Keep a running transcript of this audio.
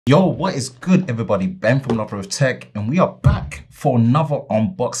Yo, what is good everybody? Ben from Lover of Tech, and we are back for another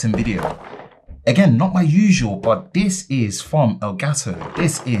unboxing video. Again, not my usual, but this is from Elgato.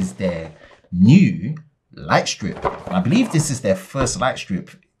 This is their new light strip. I believe this is their first light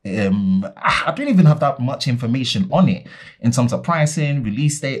strip. I don't even have that much information on it in terms of pricing,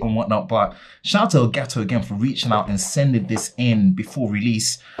 release date and whatnot, but shout out to Elgato again for reaching out and sending this in before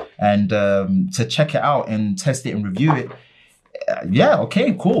release and to check it out and test it and review it. Yeah,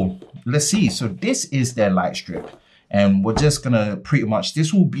 okay, cool. Let's see. So this is their light strip, and we're just gonna pretty much,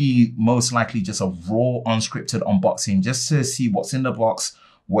 this will be most likely just a raw unscripted unboxing just to see what's in the box,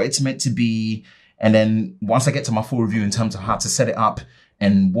 what it's meant to be, and then once I get to my full review in terms of how to set it up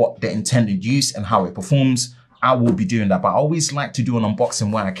and what the intended use and how it performs, I will be doing that. But I always like to do an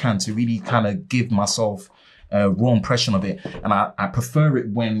unboxing where I can to really kind of give myself a raw impression of it. And I prefer it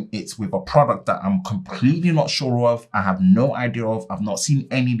when it's with a product that I'm completely not sure of, I have no idea of, I've not seen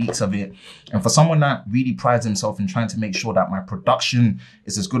any leaks of it. And for someone that really prides himself in trying to make sure that my production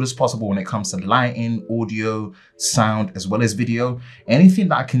is as good as possible when it comes to lighting, audio, sound, as well as video, anything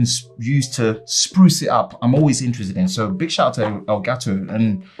that I can use to spruce it up, I'm always interested in. So big shout out to Elgato,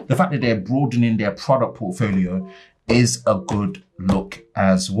 and the fact that they're broadening their product portfolio is a good look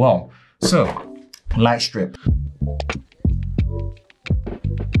as well. So, light strip.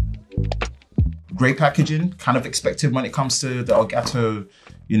 Great packaging, kind of expected when it comes to the Elgato,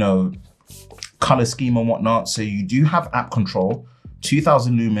 you know, color scheme and whatnot. So you do have app control,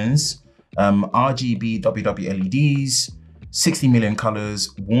 2000 lumens, RGB WW LEDs, 60 million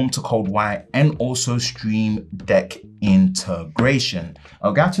colors, warm to cold white, and also Stream Deck integration.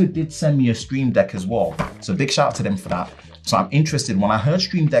 Elgato did send me a Stream Deck as well, so big shout out to them for that. So I'm interested. When I heard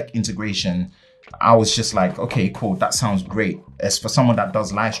Stream Deck integration, I was just like, okay, cool, that sounds great. As for someone that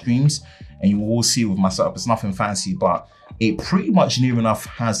does live streams, and you will see with my setup, it's nothing fancy, but it pretty much near enough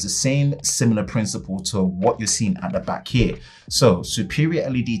has the same similar principle to what you're seeing at the back here. So superior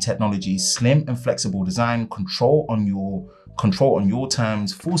LED technology, slim and flexible design, control on your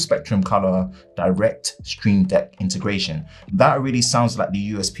terms, full spectrum color, direct Stream Deck integration. That really sounds like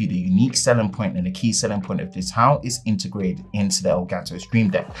the USP, the unique selling point and the key selling point of this, how it's integrated into the Elgato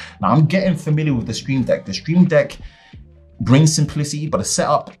Stream Deck. Now I'm getting familiar with the Stream Deck. The Stream Deck brings simplicity, but the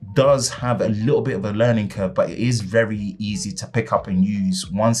setup does have a little bit of a learning curve, but it is very easy to pick up and use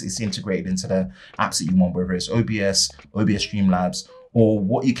once it's integrated into the apps that you want, whether it's OBS Streamlabs, or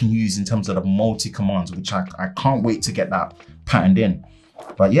what you can use in terms of the multi-commands, which I can't wait to get that patterned in.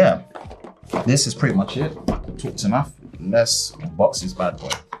 But yeah, this is pretty much it. Talked enough. Let's unbox this bad boy.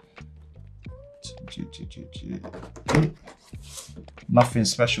 Nothing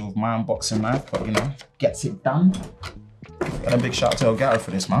special with my unboxing knife, but you know, gets it done. And a big shout out to Elgato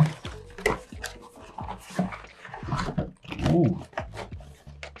for this, man. Ooh.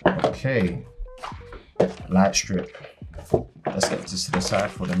 Okay. Light strip. Let's get this to the side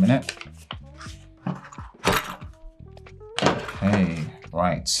for the minute. Okay,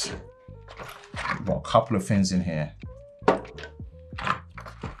 right. We've got a couple of things in here.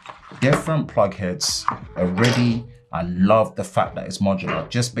 Different plug heads. Already, I love the fact that it's modular.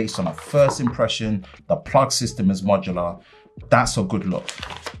 Just based on a first impression, the plug system is modular. That's a good look.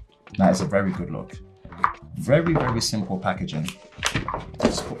 That is a very good look. Very, very simple packaging.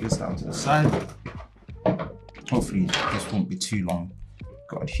 Let's put this down to the side. Hopefully this won't be too long.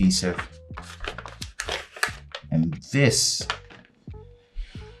 Got adhesive. And this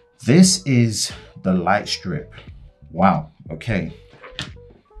is the light strip. Wow, okay.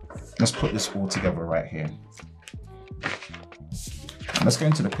 Let's put this all together right here. Let's go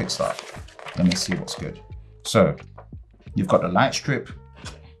into the quick start. Let me see what's good. So you've got the light strip,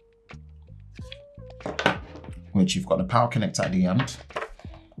 which you've got the power connector at the end.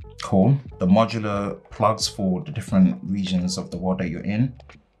 Cool. The modular plugs for the different regions of the world that you're in.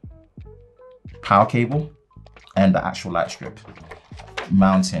 Power cable and the actual light strip.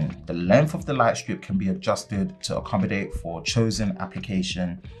 Mounting. The length of the light strip can be adjusted to accommodate for chosen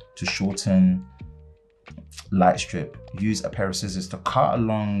application. To shorten light strip, use a pair of scissors to cut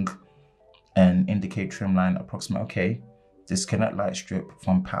along and indicate trim line approximate. Okay. Disconnect light strip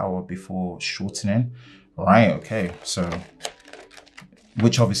from power before shortening. Right, okay. So,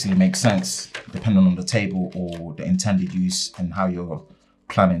 which obviously makes sense depending on the table or the intended use and how you're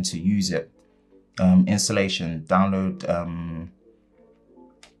planning to use it. Installation, download,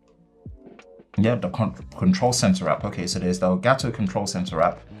 yeah, the control center app. Okay, so there's the Elgato control center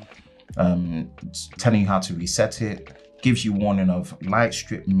app. Telling you how to reset it, gives you warning of light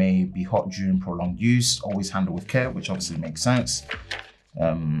strip may be hot during prolonged use, always handle with care, which obviously makes sense.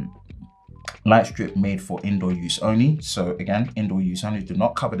 Light strip made for indoor use only. So again, indoor use only. Do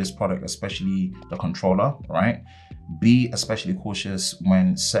not cover this product, especially the controller, right? Be especially cautious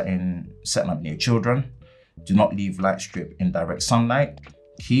when setting up near children. Do not leave light strip in direct sunlight.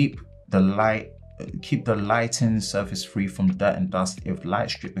 Keep the lighting surface free from dirt and dust. If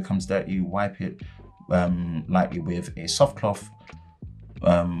light strip becomes dirty, wipe it lightly with a soft cloth,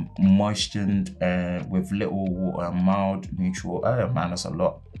 moistened with little water, mild, neutral. Man, that's a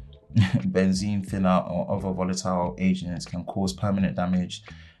lot. Benzene, thinner, or other volatile agents can cause permanent damage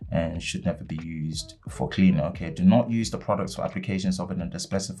and should never be used for cleaning. Okay, do not use the products for applications other than the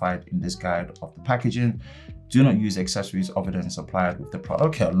specified in this guide of the packaging. Do not use accessories other than supplied with the product.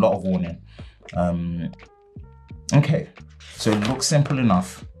 Okay, a lot of warning. Okay, so it looks simple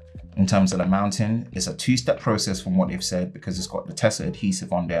enough in terms of the mounting. It's a two-step process from what they've said, because it's got the Tesla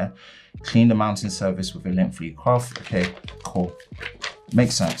adhesive on there. Clean the mounting surface with a lint-free cloth. Okay, cool.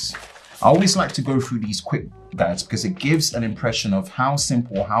 Makes sense. I always like to go through these quick guides because it gives an impression of how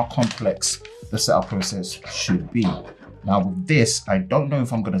simple, how complex the setup process should be. Now with this, I don't know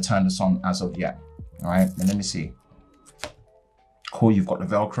if I'm going to turn this on as of yet. All right, then let me see. Cool, you've got the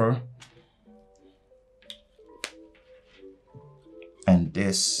Velcro. And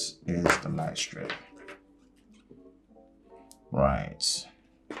this is the light strip. Right.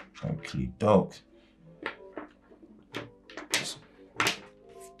 Oakley dope.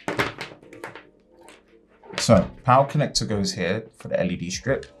 So power connector goes here for the LED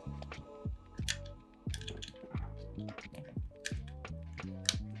strip.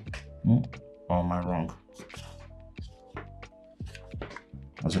 Or am I wrong?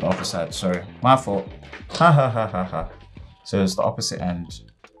 Was it the opposite side? Sorry, my fault. Ha ha ha ha ha. So it's the opposite end.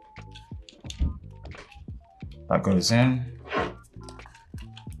 That goes in.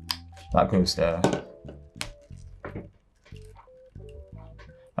 That goes there.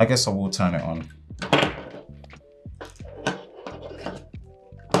 I guess I will turn it on.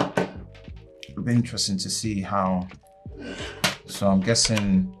 It'll be interesting to see how. So I'm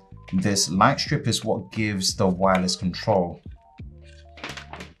guessing this light strip is what gives the wireless control.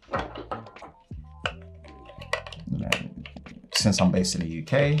 Since I'm based in the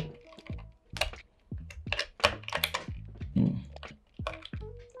UK.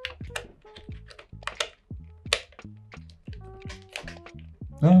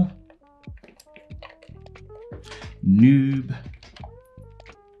 Noob.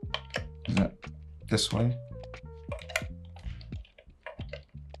 Is that this way?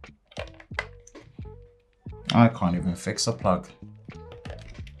 I can't even fix a plug.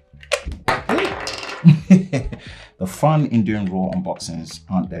 The fun in doing raw unboxings,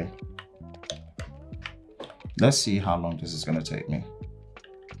 aren't they? Let's see how long this is going to take me.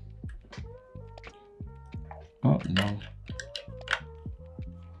 Oh no.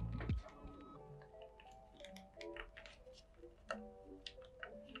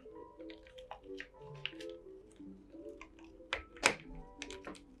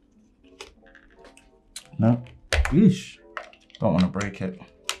 No, yeesh, don't want to break it.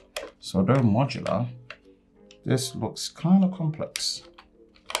 So though modular, this looks kind of complex.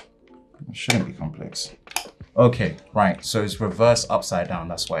 It shouldn't be complex. Okay, right, so it's reverse upside down,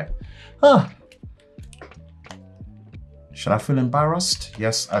 that's why. Should I feel embarrassed?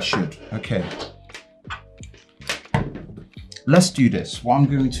 Yes, I should. Okay. Let's do this. What I'm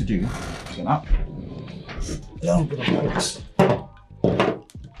going to do, get up. Yeah, I'm gonna focus.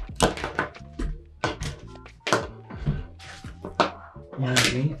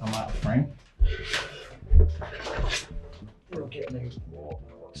 Me, I'm out of frame. We're getting more.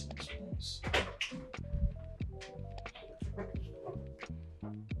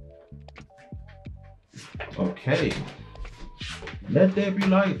 Okay, let there be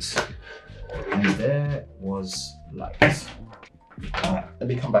light, and there was light. Let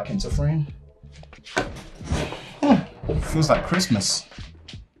me come back into frame. Feels like Christmas.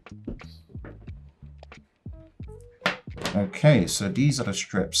 Okay, so these are the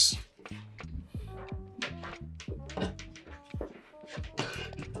strips.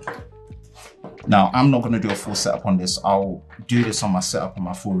 Now, I'm not going to do a full setup on this. I'll do this on my setup and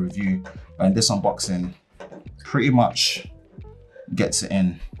my full review. And this unboxing pretty much gets it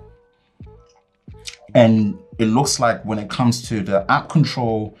in. And it looks like when it comes to the app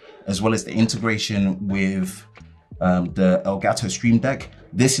control, as well as the integration with the Elgato Stream Deck,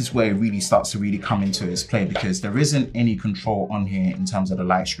 this is where it really starts to really come into its play, because there isn't any control on here in terms of the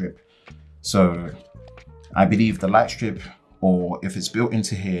light strip. So I believe the light strip, or if it's built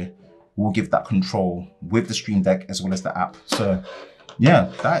into here, will give that control with the Stream Deck as well as the app. So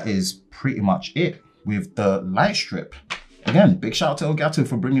yeah, that is pretty much it with the light strip. Again, big shout out to Elgato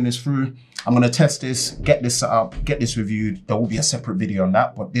for bringing this through. I'm gonna test this, get this set up, get this reviewed. There will be a separate video on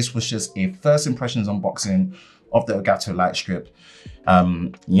that, but this was just a first impressions unboxing of the Elgato light strip.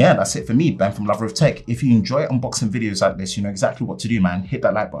 Yeah, that's it for me, Ben from Lover of Tech. If you enjoy unboxing videos like this, you know exactly what to do, man. Hit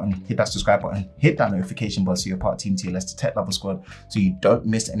that like button, hit that subscribe button, hit that notification bell so you're part of Team TLS, the Tech Lover Squad, so you don't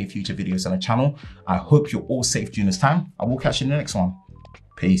miss any future videos on the channel. I hope you're all safe during this time. I will catch you in the next one.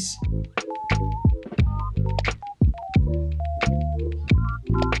 Peace.